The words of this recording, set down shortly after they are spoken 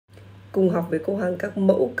Cùng học với cô Hằng các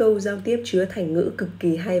mẫu câu giao tiếp chứa thành ngữ cực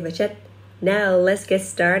kỳ hay và chất. Now let's get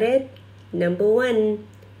started. Number 1.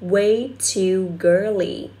 Way too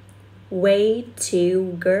girly. Way too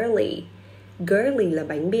girly. Girly là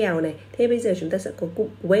bánh bèo này. Thế bây giờ chúng ta sẽ có cụm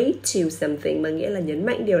way too something, mà nghĩa là nhấn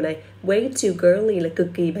mạnh điều này. Way too girly là cực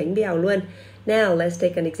kỳ bánh bèo luôn. Now let's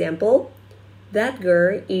take an example. That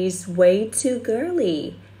girl is way too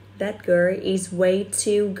girly. That girl is way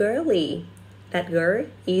too girly. That girl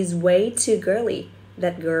is way too girly.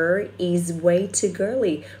 That girl is way too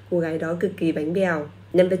girly. Cô gái đó cực kỳ bánh bèo.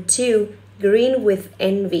 Number 2. Green with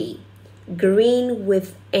envy. Green with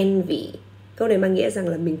envy. Câu này mang nghĩa rằng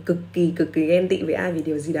là mình cực kỳ ghen tị với ai vì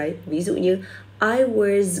điều gì đấy. Ví dụ như I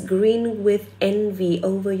was green with envy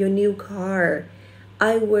over your new car.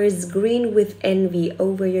 I was green with envy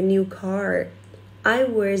over your new car. I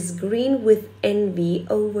was green with envy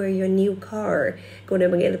over your new car. Câu này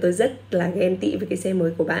mang nghĩa là tôi rất là ghen tị với cái xe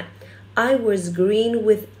mới của bạn. I was green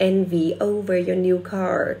with envy over your new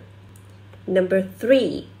car. Number 3.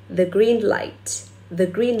 The green light. The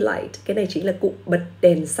green light. Cái này chính là cụm bật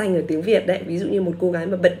đèn xanh ở tiếng Việt đấy. Ví dụ như một cô gái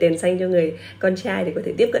mà bật đèn xanh cho người con trai để có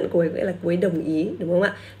thể tiếp cận cô ấy, nghĩa là cô ấy đồng ý, đúng không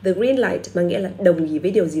ạ? The green light mang nghĩa là đồng ý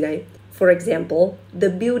với điều gì đấy. For example, the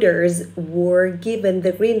builders were given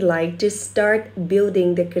the green light to start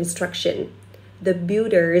building the construction. The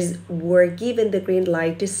builders were given the green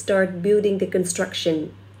light to start building the construction.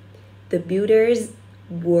 The builders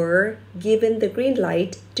were given the green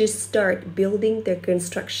light to start building their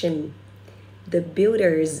construction. The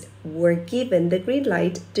builders were given the green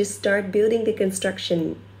light to start building the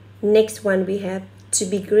construction. Next one we have to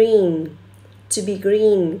be green. To be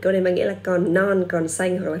green. Câu này mang nghĩa là còn non, còn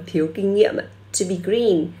xanh hoặc là thiếu kinh nghiệm. To be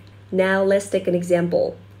green. Now let's take an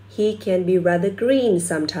example. He can be rather green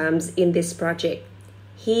sometimes in this project.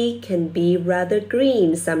 He can be rather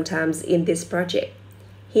green sometimes in this project.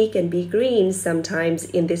 He can be green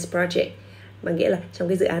sometimes in this project. Mang nghĩa là trong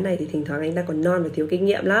cái dự án này thì thỉnh thoảng anh ta còn non và thiếu kinh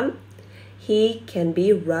nghiệm lắm. He can be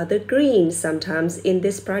rather green sometimes in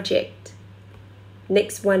this project.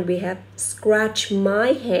 Next one we have scratch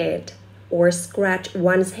my head or scratch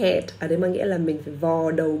one's head. Ở đây mang nghĩa là mình phải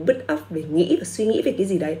vò đầu bứt óc để nghĩ và suy nghĩ về cái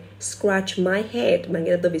gì đấy. Scratch my head mang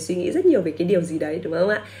nghĩa là tôi phải suy nghĩ rất nhiều về cái điều gì đấy, đúng không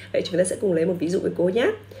ạ? Vậy chúng ta sẽ cùng lấy một ví dụ với cô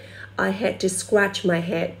nhé. I had to scratch my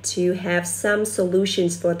head to have some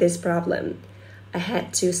solutions for this problem. I had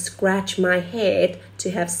to scratch my head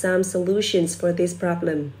to have some solutions for this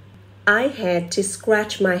problem. I had to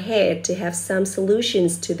scratch my head to have some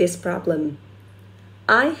solutions to this problem.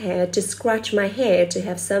 I had to scratch my head to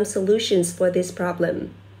have some solutions for this problem.